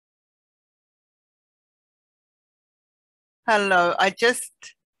Hello, I just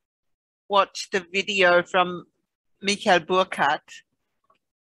watched a video from Michael Burkhardt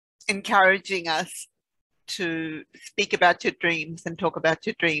encouraging us to speak about your dreams and talk about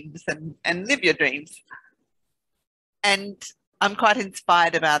your dreams and live your dreams. And I'm quite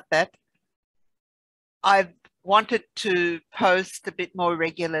inspired about that. I've wanted to post a bit more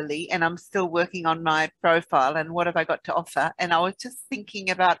regularly, and I'm still working on my profile and what have I got to offer. And I was just thinking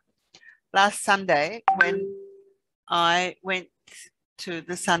about last Sunday when I went to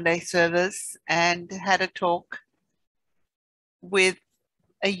the Sunday service and had a talk with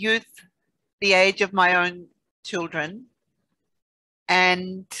a youth the age of my own children.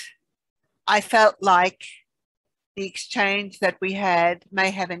 And I felt like the exchange that we had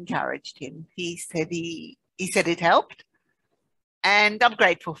may have encouraged him. He said it helped. And I'm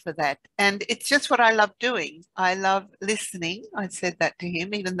grateful for that. And it's just what I love doing. I love listening. I said that to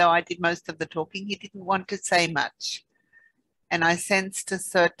him, even though I did most of the talking. He didn't want to say much. And I sensed a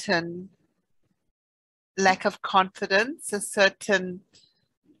certain lack of confidence, a certain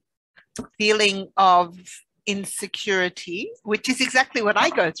feeling of insecurity, which is exactly what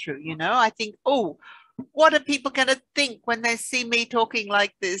I go through. I think, oh, what are people going to think when they see me talking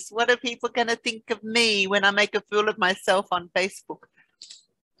like this? What are people going to think of me when I make a fool of myself on Facebook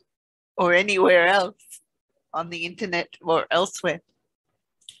or anywhere else on the internet or elsewhere?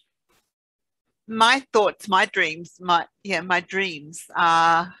 My thoughts, my dreams, my dreams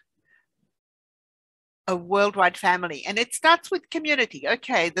are a worldwide family, and it starts with community.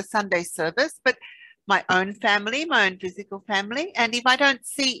 Okay, the Sunday service, but my own family, my own physical family. And if I don't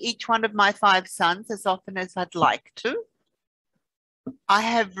see each one of my 5 sons as often as I'd like to, I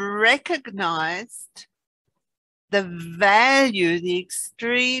have recognized the value, the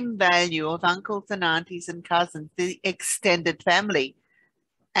extreme value of uncles and aunties and cousins, the extended family.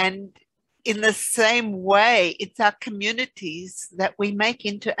 And in the same way, it's our communities that we make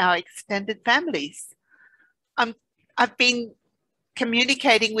into our extended families. I've been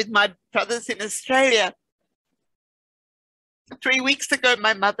communicating with my brothers in Australia. 3 weeks ago,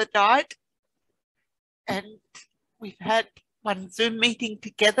 my mother died, and we've had one Zoom meeting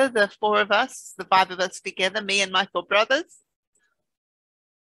together, the 4 of us, the 5 of us together, me and my 4 brothers.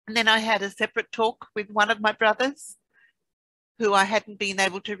 And then I had a separate talk with one of my brothers who I hadn't been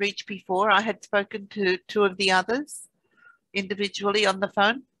able to reach before. I had spoken to 2 of the others individually on the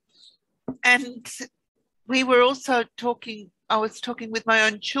phone. And we were also talking, I was talking with my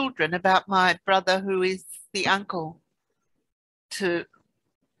own children about my brother who is the uncle to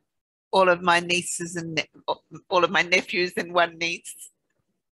all of my nieces and all of my nephews and 1 niece.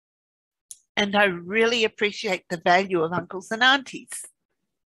 And I really appreciate the value of uncles and aunties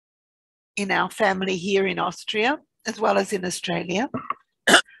in our family here in Austria, as well as in Australia.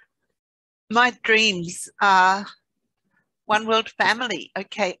 My dreams are one world family.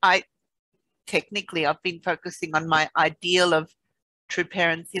 Okay, technically I've been focusing on my ideal of True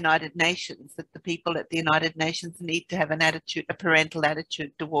Parents United Nations, that the people at the United Nations need to have an attitude, a parental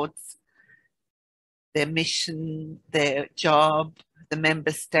attitude towards their mission, their job, the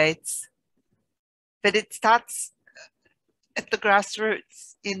member states. But it starts at the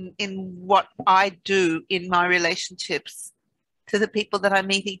grassroots in what I do in my relationships to the people that I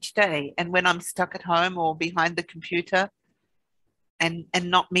meet each day. And when I'm stuck at home or behind the computer and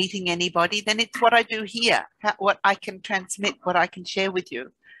not meeting anybody, then it's what I do here, what I can transmit, what I can share with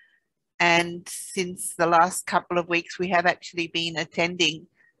you. And since the last couple of weeks, we have actually been attending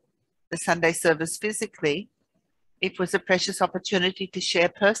the Sunday service physically. It was a precious opportunity to share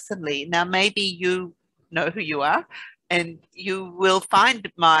personally. Now, maybe you know who you are, and you will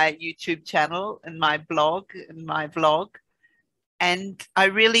find my YouTube channel and my blog and my vlog. And I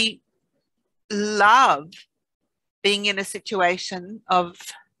really love being in a situation of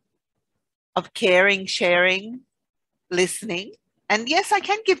caring, sharing, listening. And yes, I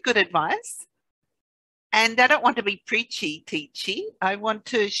can give good advice. And I don't want to be preachy, teachy. I want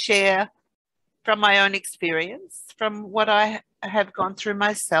to share from my own experience, from what I have gone through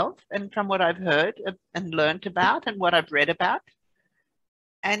myself, and from what I've heard and learned about and what I've read about.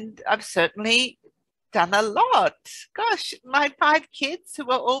 And I've certainly done a lot. Gosh, my 5 kids who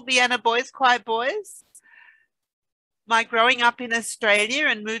were all Vienna boys, choir boys, my growing up in Australia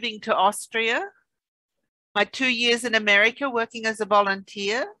and moving to Austria, my 2 years in America working as a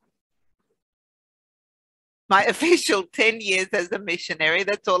volunteer, my official 10 years as a missionary.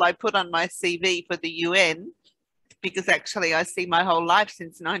 That's all I put on my CV for the UN, because actually I see my whole life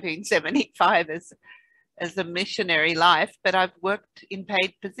since 1975 as a missionary life, but I've worked in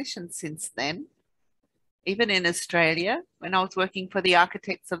paid positions since then. Even in Australia, when I was working for the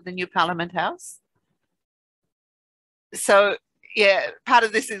architects of the new Parliament House. So yeah, part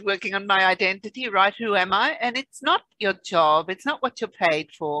of this is working on my identity, right? Who am I? And it's not your job. It's not what you're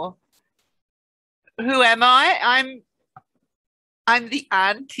paid for. Who am I? I'm the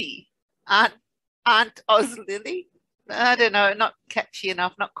auntie, Aunt AuntieLilly. I don't know, not catchy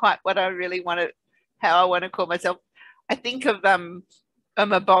enough, not quite what I really want to, how I want to call myself. I think of Emma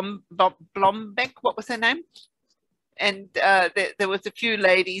Blombeck. What was her name? And there was a few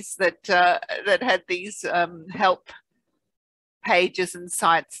ladies that that had these help pages and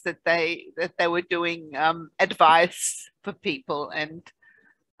sites that they were doing advice for people, and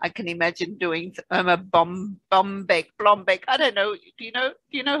I can imagine doing Blombeck. I don't know. Do you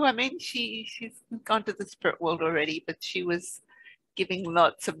know who I mean? She's gone to the spirit world already, but she was giving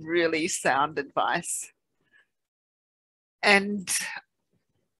lots of really sound advice. And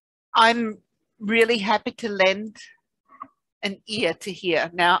I'm really happy to lend an ear to hear.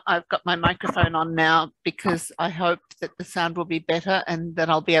 Now I've got my microphone on now because I hope that the sound will be better and that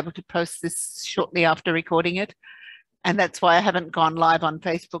I'll be able to post this shortly after recording it. And that's why I haven't gone live on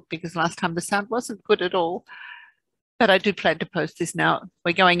Facebook, because last time the sound wasn't good at all. But I do plan to post this now.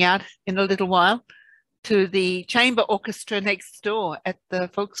 We're going out in a little while to the chamber orchestra next door at the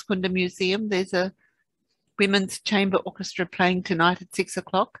Volkskunde Museum. There's a women's chamber orchestra playing tonight at 6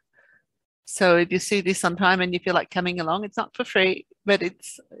 o'clock. So if you see this on time and you feel like coming along, it's not for free, but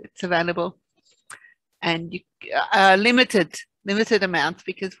it's available. And you limited amounts,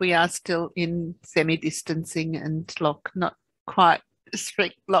 because we are still in semi-distancing and not quite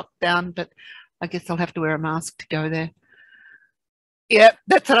strict lockdown, but I guess I'll have to wear a mask to go there. Yeah,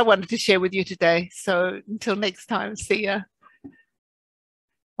 that's what I wanted to share with you today. So until next time, see ya.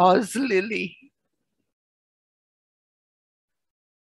 AuntieLilly.